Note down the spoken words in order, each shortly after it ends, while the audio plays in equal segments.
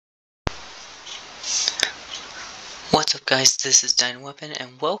What's up guys, this is Dino-Weapon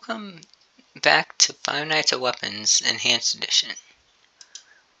and welcome back to Five Nights at Weapons Enhanced Edition.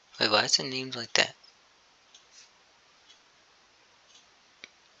 Wait, why is it named like that?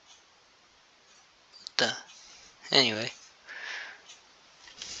 Anyway.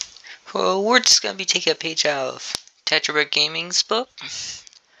 Well, we're just gonna be taking a page out of Tetrabrick Gaming's book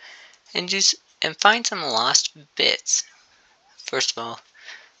and find some lost bits. First of all,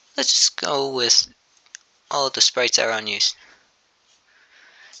 let's just go with all of the sprites that are unused.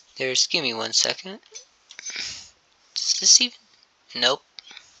 Give me 1 second. Does this even? Nope.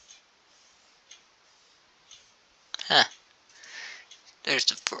 Huh. There's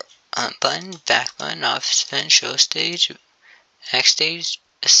the front button, back button, office button, show stage, next stage,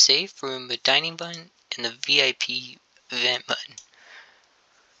 a safe room, a dining button, and the VIP event button.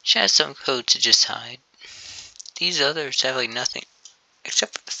 Which has some code to just hide. These others have like nothing,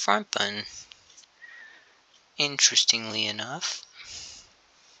 except for the front button. Interestingly enough.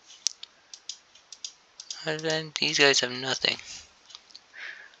 Other than these guys have nothing.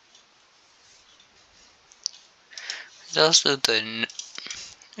 There's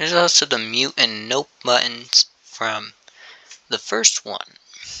also the mute and nope buttons from the first one.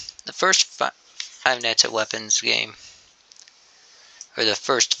 The first Five Nights at Weapons game. Or the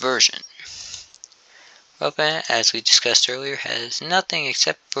first version. Weapon, as we discussed earlier, has nothing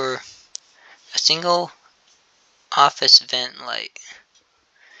except for a single office vent light.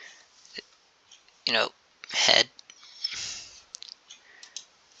 Head.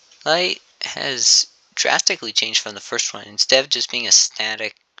 Light has drastically changed from the first one. Instead of just being a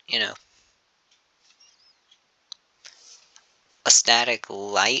static, a static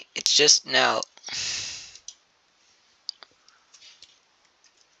light, it's just now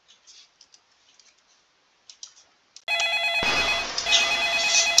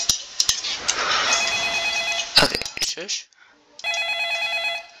okay, shush.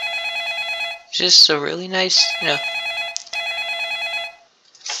 Just a really nice,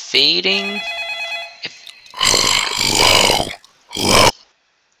 fading. Hello.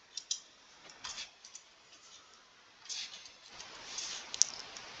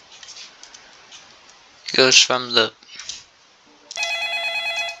 It goes from the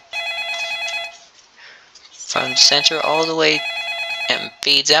center all the way and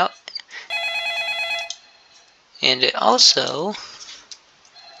fades out. And it also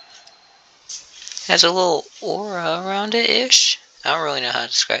has a little aura around it-ish. I don't really know how to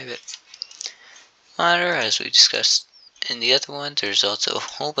describe it. Monitor, as we discussed in the other one, there's also a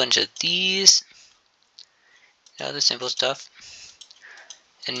whole bunch of these. The simple stuff.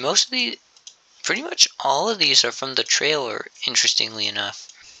 And pretty much all of these are from the trailer, interestingly enough.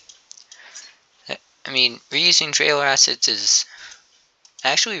 I mean, reusing trailer assets is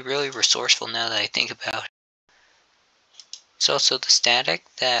actually really resourceful now that I think about it. It's also the static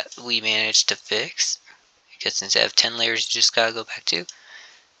that we managed to fix. Because instead of 10 layers, you just gotta go back to.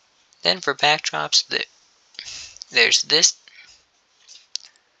 Then for backdrops, there's this.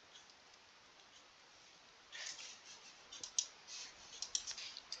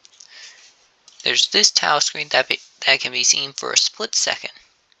 There's this tile screen that can be seen for a split second.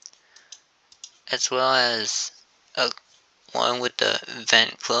 As well as one with the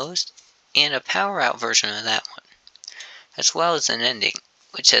vent closed. And a power out version of that one. As well as an ending,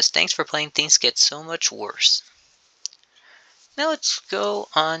 which says, "Thanks for playing, things get so much worse." Now let's go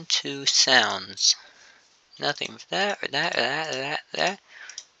on to sounds. Nothing for that, or that, or that, or that, or that.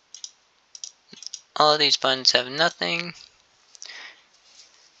 All of these buttons have nothing.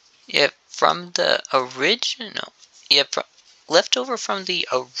 Yet from the original, left over from the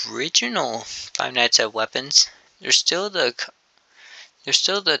original Five Nights at Weapons, there's still the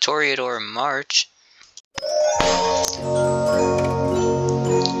Toreador March.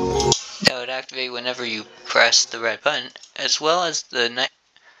 That would activate whenever you press the red button, as well as the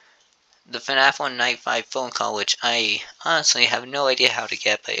FNaF 1 Night 5 phone call, which I honestly have no idea how to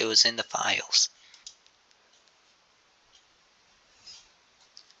get, but it was in the files.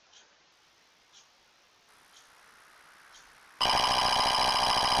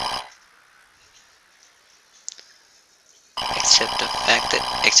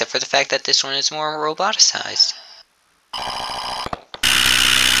 Except for the fact that this one is more roboticized.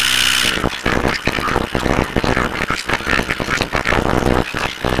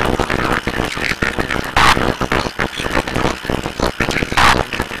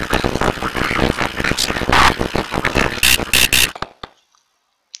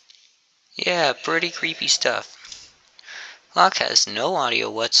 Yeah, pretty creepy stuff. Lock has no audio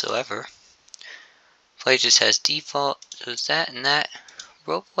whatsoever. Play just has default, so it's that and that.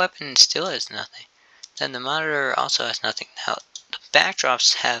 Rope weapon still has nothing. Then the monitor also has nothing. Now, the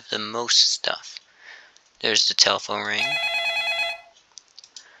backdrops have the most stuff. There's the telephone ring.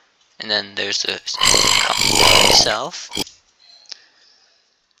 And then there's the company itself.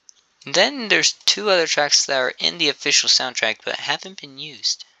 And then there's two other tracks that are in the official soundtrack but haven't been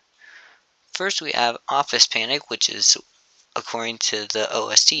used. First we have Office Panic, which is, according to the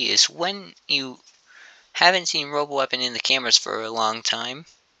OST, is when you haven't seen Robo-Weapon in the cameras for a long time.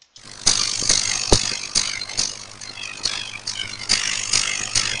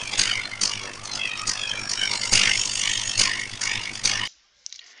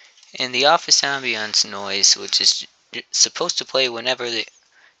 And the office ambience noise, which is supposed to play whenever you're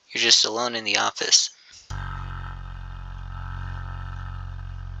just alone in the office.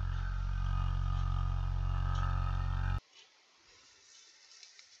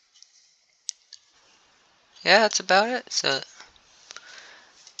 Yeah, that's about it. So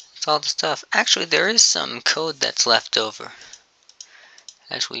that's all the stuff. Actually, there is some code that's left over.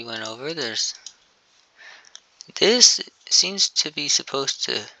 As we went over, this seems to be supposed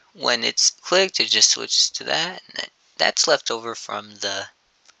to, when it's clicked, it just switches to that. And that's left over from the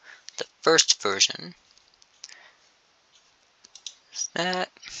first version. That,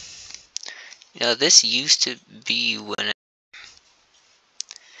 you know, this used to be when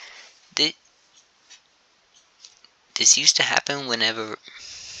this used to happen whenever.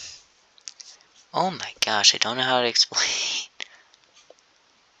 Oh my gosh, I don't know how to explain.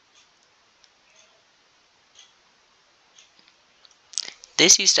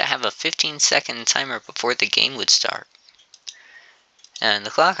 This used to have a 15-second timer before the game would start. And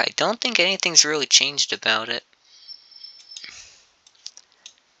the clock, I don't think anything's really changed about it.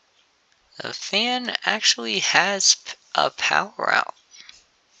 The fan actually has a power out.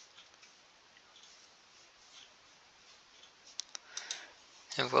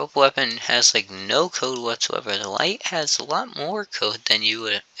 The Robo-Weapon has like no code whatsoever. The light has a lot more code than you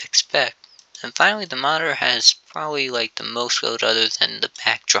would expect. And finally, the monitor has probably like the most code other than the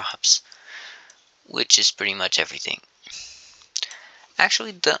backdrops, which is pretty much everything.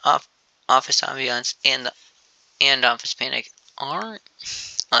 Actually, the Office Ambiance and Office Panic aren't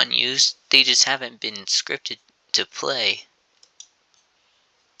unused. They just haven't been scripted to play.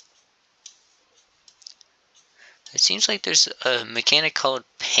 It seems like there's a mechanic called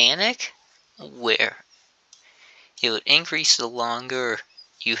Panic, where it would increase the longer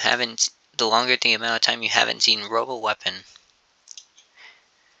the amount of time you haven't seen Robo-Weapon.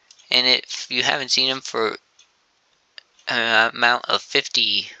 And if you haven't seen him for an amount of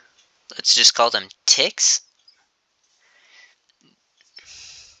 50, let's just call them ticks,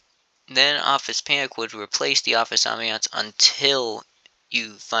 then Office Panic would replace the Office Ambiance until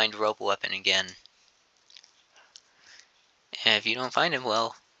you find Robo-Weapon again. And if you don't find him,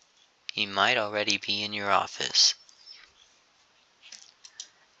 well, he might already be in your office.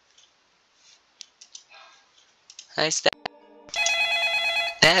 Nice.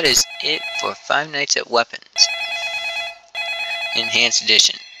 That is it for Five Nights at Weapons Enhanced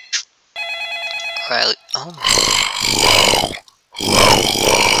Edition. Riley, oh my. Hello.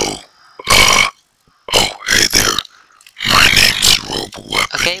 Hey there. My name's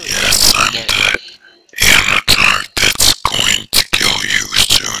Robo-Weapon. Okay, yes, I'm the Avatar that's going to kill you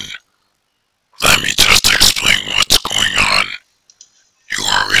soon. Let me just explain what's going on. You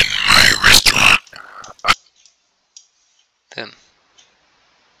are in my restaurant. Boom.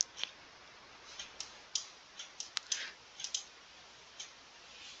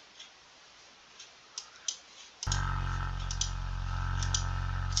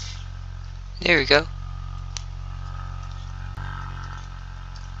 There we go.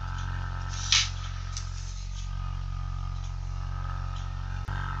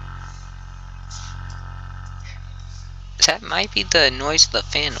 That might be the noise of the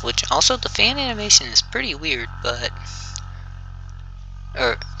fan, which also the fan animation is pretty weird, but...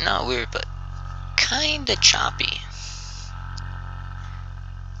 Or, not weird, but kinda choppy.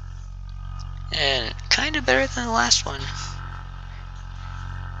 And kinda better than the last one.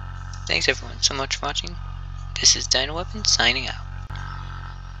 Thanks everyone so much for watching. This is Dino-Weapon signing out.